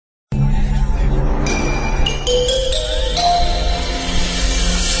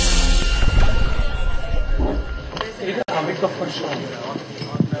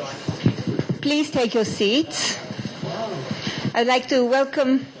Please take your seats. I'd like to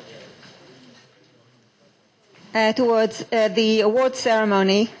welcome towards the award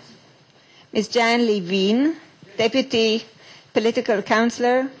ceremony Ms. Jan Levine, Deputy Political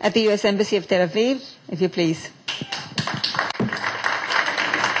Counselor at the U.S. Embassy of Tel Aviv, if you please.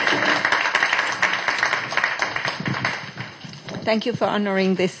 Thank you for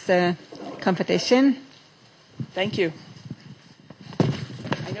honoring this competition. Thank you.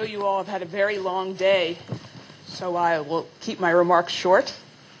 I know you all have had a very long day, so I will keep my remarks short.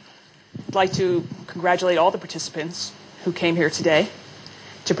 I'd like to congratulate all the participants who came here today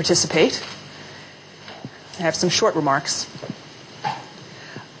to participate. I have some short remarks.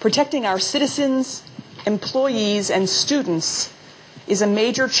 Protecting our citizens, employees, and students is a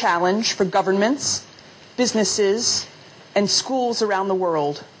major challenge for governments, businesses, and schools around the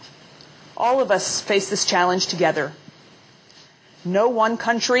world. All of us face this challenge together. No one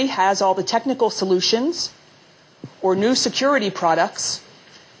country has all the technical solutions or new security products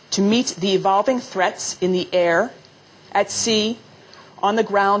to meet the evolving threats in the air, at sea, on the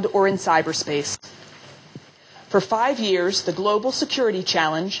ground, or in cyberspace. For 5 years, the global security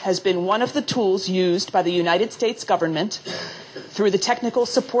challenge has been one of the tools used by the United States government through the Technical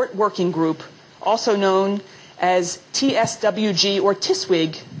Support Working Group, also known as TSWG or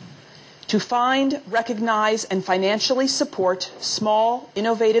TISWIG, to find, recognize, and financially support small,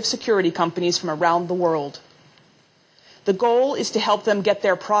 innovative security companies from around the world. The goal is to help them get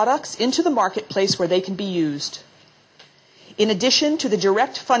their products into the marketplace where they can be used. In addition to the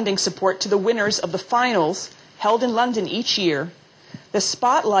direct funding support to the winners of the finals held in London each year, the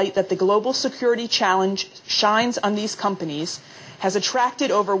spotlight that the Global Security Challenge shines on these companies has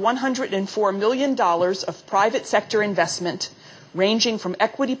attracted over $104 million of private sector investment, ranging from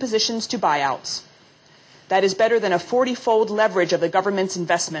equity positions to buyouts. That is better than a 40-fold leverage of the government's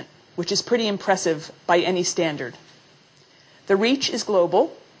investment, which is pretty impressive by any standard. The reach is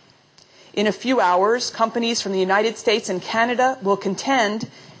global. In a few hours, companies from the United States and Canada will contend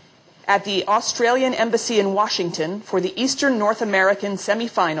at the Australian Embassy in Washington for the Eastern North American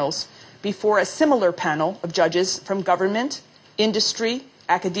semifinals before a similar panel of judges from government, industry,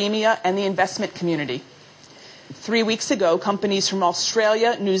 academia, and the investment community. 3 weeks ago, companies from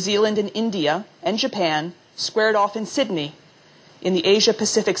Australia, New Zealand, and India, and Japan squared off in Sydney in the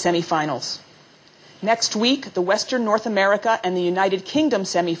Asia-Pacific semifinals. Next week, the Western North America and the United Kingdom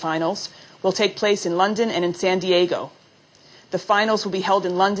semifinals will take place in London and in San Diego. The finals will be held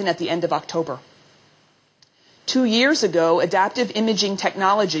in London at the end of October. 2 years ago, Adaptive Imaging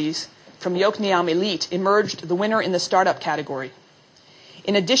Technologies from Yokneam Elite emerged the winner in the startup category.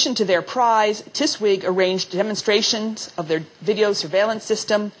 In addition to their prize, TISWIG arranged demonstrations of their video surveillance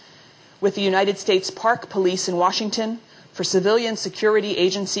system with the United States Park Police in Washington for civilian security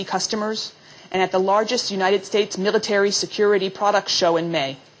agency customers and at the largest United States military security products show in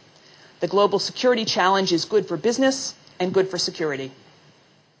May. The Global Security Challenge is good for business and good for security.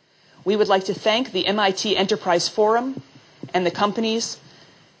 We would like to thank the MIT Enterprise Forum and the companies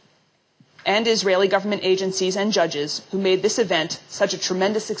and Israeli government agencies and judges who made this event such a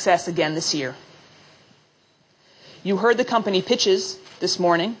tremendous success again this year. You heard the company pitches this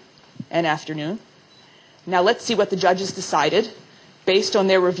morning and afternoon. Now let's see what the judges decided based on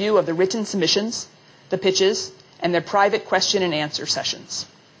their review of the written submissions, the pitches, and their private question and answer sessions.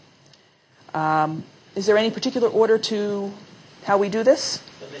 Is there any particular order to how we do this?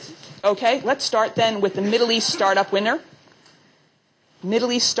 Okay, let's start then with the Middle East startup winner.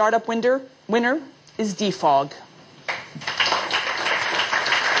 Middle East startup winner is DFOG.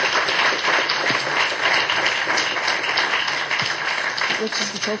 Which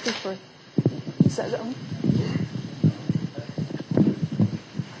is the trophy for? Is that one?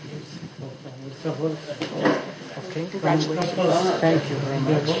 Okay. Congratulations. Thank you very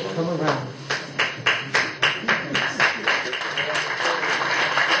much.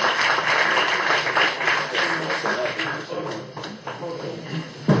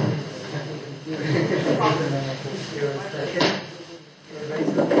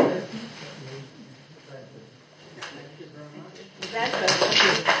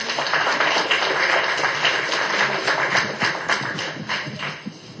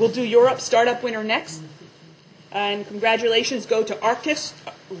 We'll do Europe startup winner next. And congratulations go to Arctis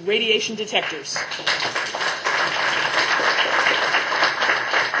Radiation Detectors.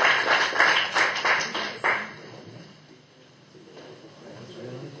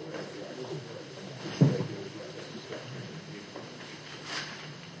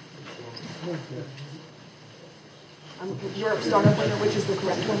 Europe startup winner, which is the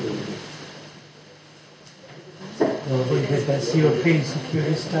correct one. Yes, that's European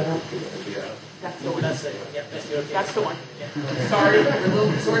security startup. That's the one. That's it. Yeah, that's the one. Yeah. Sorry, we're a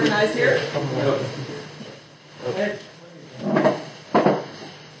little disorganized here. Okay.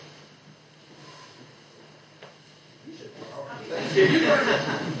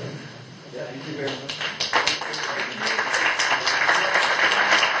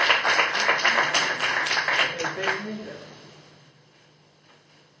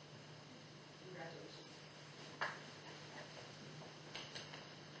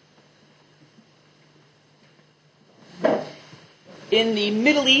 In the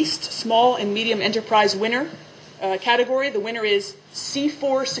Middle East Small and Medium Enterprise winner category, the winner is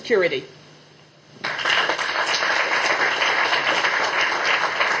C4 Security.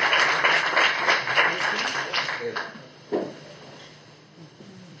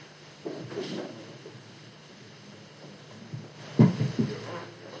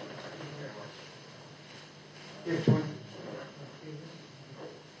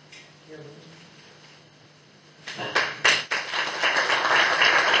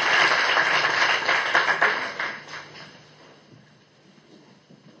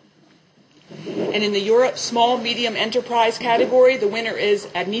 And in the Europe Small Medium Enterprise category, the winner is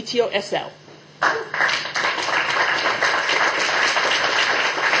Adnitio SL.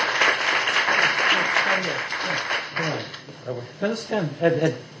 Understand,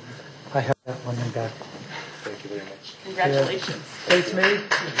 Ed, I have that one in back. Thank you very much. Congratulations. Face me.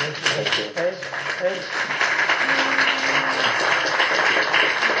 Ed.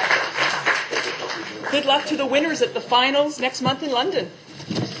 Good luck to the winners at the finals next month in London.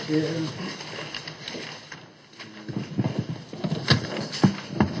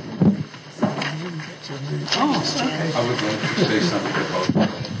 I would like to say something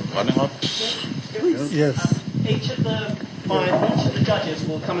about running up. Yes. Each of the judges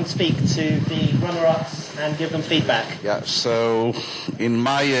will come and speak to the runner-ups and give them feedback. Yeah, so in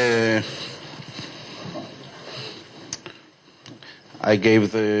my I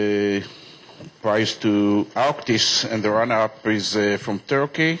gave the prize to Arctis, and the runner-up is from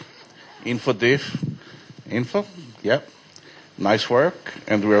Turkey, Info, yeah. Nice work,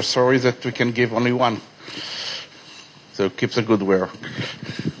 and we are sorry that we can give only one. So keep the good work.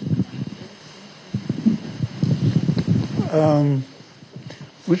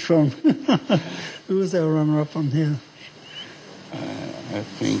 Which one? Who was our runner-up on here? I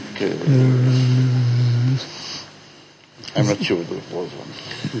think I'm not sure there was one.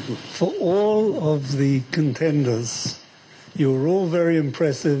 For all of the contenders, you were all very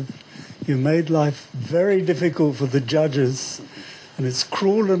impressive. You made life very difficult for the judges, and it's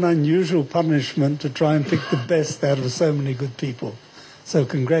cruel and unusual punishment to try and pick the best out of so many good people. So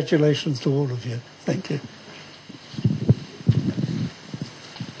congratulations to all of you. Thank you.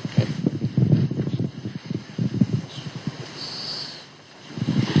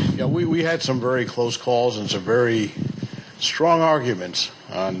 Yeah, we had some very close calls and some very strong arguments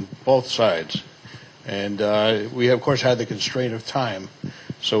on both sides. And we, of course, had the constraint of time.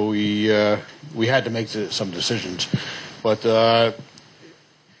 So we had to make some decisions. But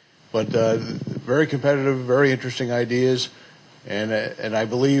very competitive, very interesting ideas. And I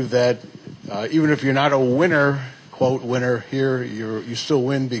believe that even if you're not a winner, quote, winner here, you still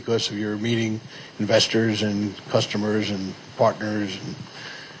win because of your meeting investors and customers and partners.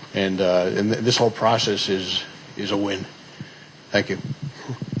 And this whole process is a win. Thank you.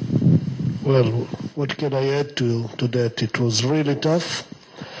 Well, what can I add to that? It was really tough.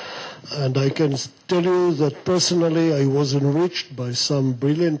 And I can tell you that personally I was enriched by some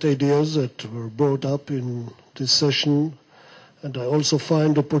brilliant ideas that were brought up in this session. And I also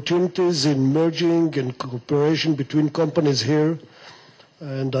find opportunities in merging and cooperation between companies here.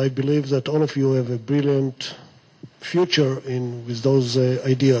 And I believe that all of you have a brilliant future with those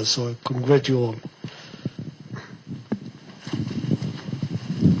ideas. So I congratulate you all.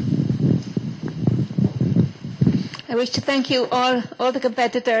 I wish to thank you all the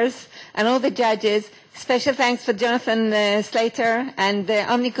competitors and all the judges. Special thanks for Jonathan Slater and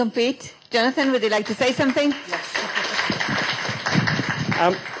OmniCompete. Jonathan, would you like to say something?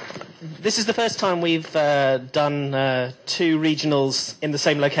 This is the first time we've done two regionals in the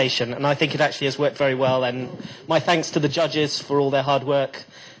same location, and I think it actually has worked very well. And my thanks to the judges for all their hard work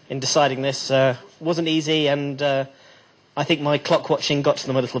in deciding this. Wasn't easy, and I think my clock watching got to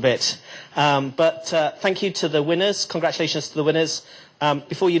them a little bit. But thank you to the winners. Congratulations to the winners.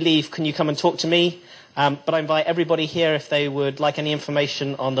 Before you leave, can you come and talk to me? But I invite everybody here if they would like any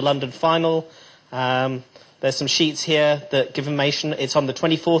information on the London final. There's some sheets here that give information. It's on the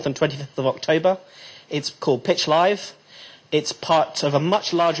 24th and 25th of October. It's called Pitch Live. It's part of a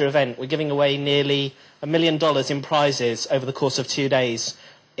much larger event. We're giving away nearly $1 million in prizes over the course of 2 days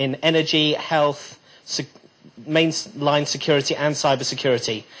in energy, health, mainline security and cyber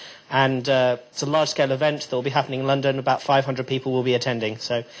security. And it's a large-scale event that will be happening in London. About 500 people will be attending.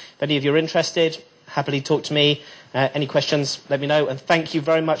 So if any of you are interested, happily talk to me. Any questions, let me know. And thank you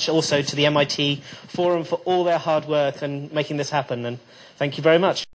very much also to the MIT Forum for all their hard work and making this happen. And thank you very much.